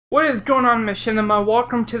What is going on, Machinima?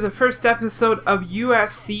 Welcome to the first episode of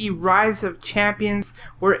UFC Rise of Champions,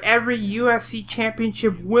 where every UFC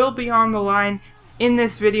Championship will be on the line in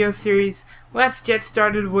this video series. Let's get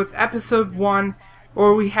started with episode 1,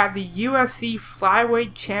 where we have the UFC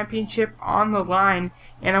Flyweight Championship on the line.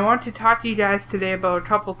 And I want to talk to you guys today about a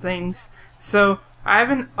couple things. So, I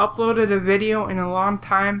haven't uploaded a video in a long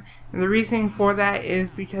time, and the reason for that is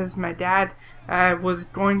because my dad was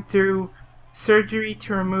going through surgery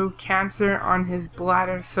to remove cancer on his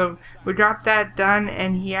bladder. So we got that done,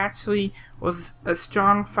 and he actually was a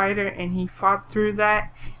strong fighter and he fought through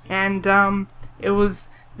that. And it was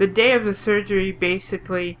the day of the surgery,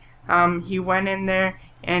 basically. He went in there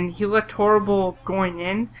and he looked horrible going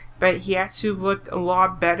in, but he actually looked a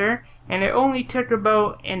lot better, and it only took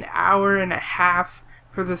about an hour and a half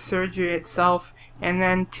for the surgery itself, and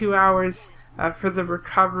then 2 hours for the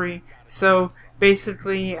recovery. So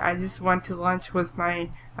basically, I just went to lunch with my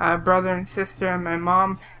brother and sister and my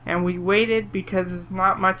mom, and we waited because there's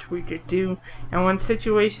not much we could do. And when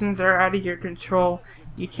situations are out of your control,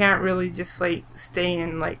 you can't really just stay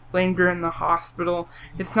and linger in the hospital.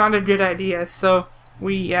 It's not a good idea. So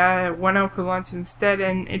we went out for lunch instead,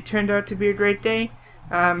 and it turned out to be a great day.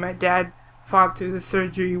 My dad fought through the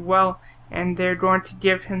surgery well, and they're going to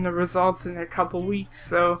give him the results in a couple weeks,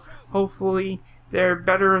 so hopefully they're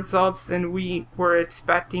better results than we were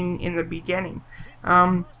expecting in the beginning.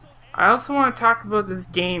 I also want to talk about this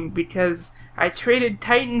game because I traded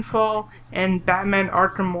Titanfall and Batman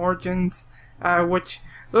Arkham Origins, which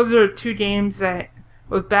those are two games that,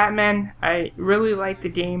 with Batman, I really liked the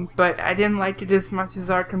game, but I didn't like it as much as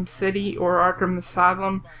Arkham City or Arkham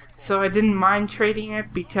Asylum, so I didn't mind trading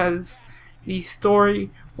it because the story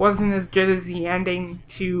wasn't as good as the ending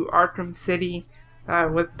to Arkham City,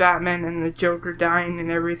 with Batman and the Joker dying and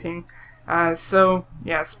everything. So,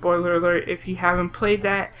 yeah, spoiler alert if you haven't played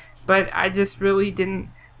that, but I just really didn't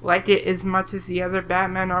like it as much as the other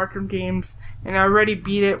Batman Arkham games, and I already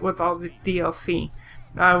beat it with all the DLC.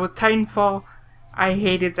 With Titanfall, I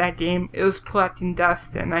hated that game. It was collecting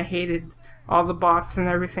dust, and I hated all the bots and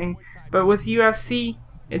everything. But with UFC,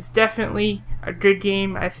 it's definitely a good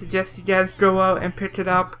game. I suggest you guys go out and pick it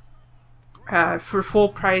up for full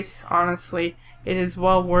price. Honestly, it is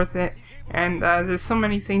well worth it, and there's so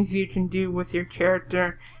many things you can do with your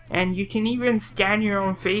character, and you can even scan your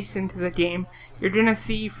own face into the game. You're gonna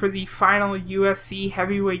see for the final UFC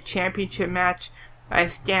Heavyweight Championship match, I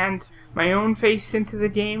scanned my own face into the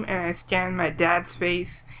game, and I scanned my dad's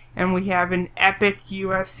face, and we have an epic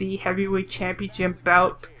UFC Heavyweight Championship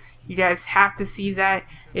bout. You guys have to see that.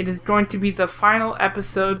 It is going to be the final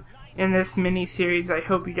episode in this mini-series. I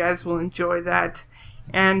hope you guys will enjoy that.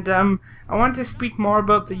 And I want to speak more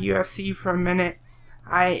about the UFC for a minute.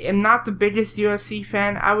 I am not the biggest UFC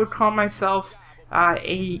fan. I would call myself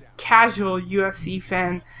a casual UFC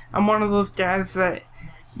fan. I'm one of those guys that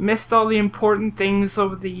missed all the important things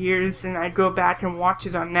over the years, and I'd go back and watch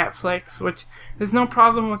it on Netflix, which there's no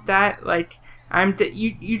problem with that.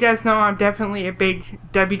 You guys know I'm definitely a big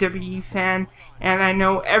WWE fan, and I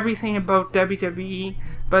know everything about WWE,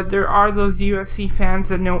 but there are those UFC fans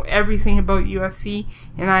that know everything about UFC,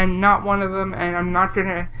 and I'm not one of them, and I'm not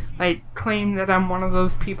gonna claim that I'm one of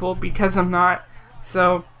those people because I'm not.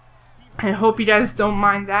 So I hope you guys don't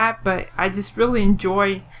mind that, but I just really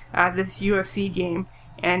enjoy this UFC game,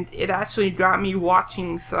 and it actually got me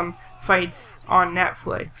watching some fights on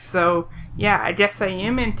Netflix. So yeah, I guess I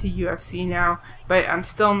am into UFC now, but I'm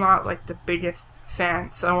still not the biggest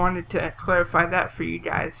fan, so I wanted to clarify that for you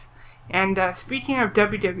guys. And speaking of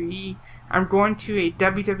WWE, I'm going to a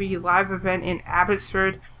WWE live event in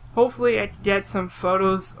Abbotsford. Hopefully I can get some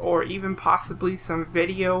photos or even possibly some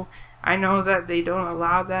video. I know that they don't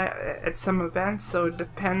allow that at some events, so it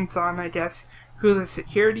depends on, I guess, who the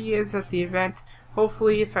security is at the event.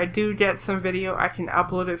 Hopefully, if I do get some video, I can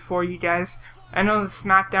upload it for you guys. I know the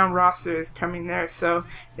SmackDown roster is coming there, so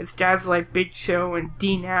it's guys like Big Show and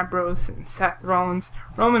Dean Ambrose and Seth Rollins.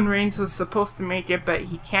 Roman Reigns was supposed to make it, but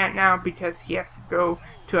he can't now because he has to go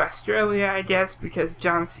to Australia, I guess, because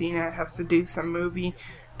John Cena has to do some movie.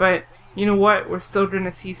 But you know what? We're still going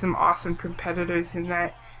to see some awesome competitors in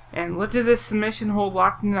that. And look at this submission hold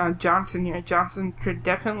locked in on Johnson here. Johnson could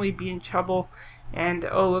definitely be in trouble. And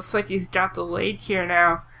oh, looks like he's got the leg here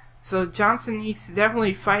now. So Johnson needs to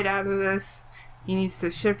definitely fight out of this. He needs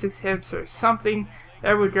to shift his hips or something.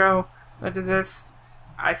 There we go. Look at this.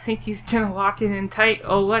 I think he's going to lock it in tight.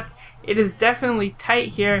 Oh, look. It is definitely tight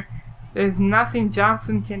here. There's nothing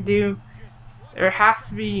Johnson can do. There has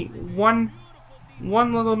to be one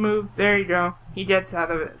little move. There you go. He gets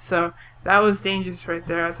out of it. So that was dangerous right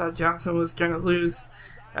there. I thought Johnson was going to lose.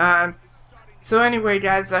 So anyway,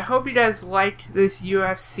 guys, I hope you guys liked this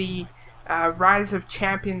UFC Rise of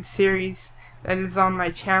Champions series that is on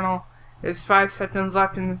my channel. There's 5 seconds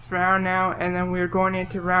left in this round now, and then we're going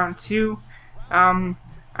into round 2. I'm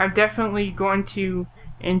definitely going to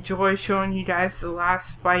enjoy showing you guys the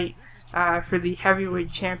last fight for the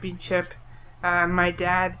heavyweight championship. My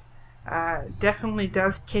dad definitely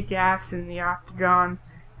does kick ass in the octagon.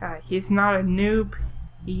 He's not a noob,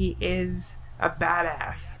 he is a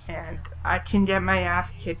badass, and I can get my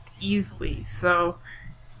ass kicked easily, so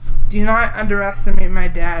do not underestimate my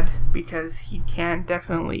dad, because he can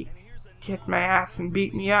definitely kick my ass and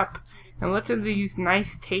beat me up. And look at these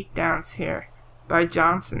nice takedowns here by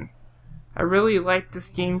Johnson. I really like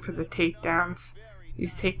this game for the takedowns.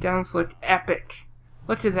 These takedowns look epic.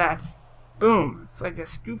 Look at that. Boom. It's like a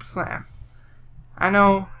scoop slam. I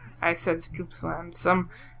know I said scoop slam.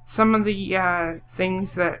 Some of the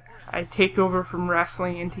things that I take over from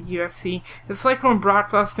wrestling into UFC. It's like when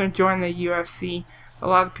Brock Lesnar joined the UFC. A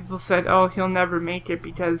lot of people said, oh, he'll never make it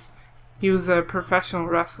because he was a professional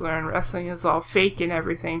wrestler and wrestling is all fake and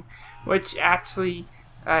everything. Which actually...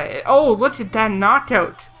 oh, look at that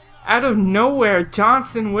knockout! Out of nowhere,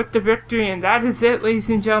 Johnson with the victory, and that is it, ladies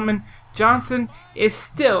and gentlemen. Johnson is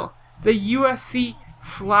still the UFC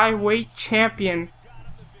Flyweight champion.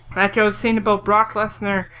 Like I was saying about Brock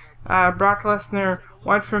Lesnar, Brock Lesnar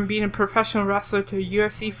went from being a professional wrestler to a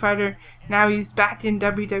UFC fighter. Now he's back in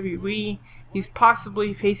WWE. He's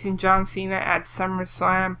possibly facing John Cena at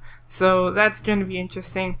SummerSlam, so that's going to be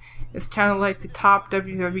interesting. It's kind of like the top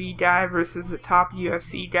WWE guy versus the top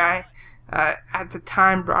UFC guy. At the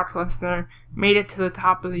time, Brock Lesnar made it to the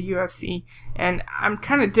top of the UFC, and I'm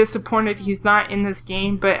kind of disappointed he's not in this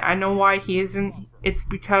game, but I know why he isn't. It's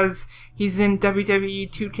because he's in WWE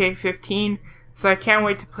 2K15, so I can't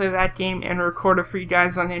wait to play that game and record it for you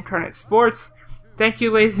guys on Incarnate Sports. Thank you,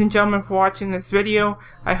 ladies and gentlemen, for watching this video.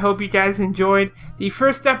 I hope you guys enjoyed the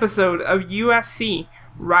first episode of UFC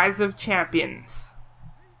Rise of Champions.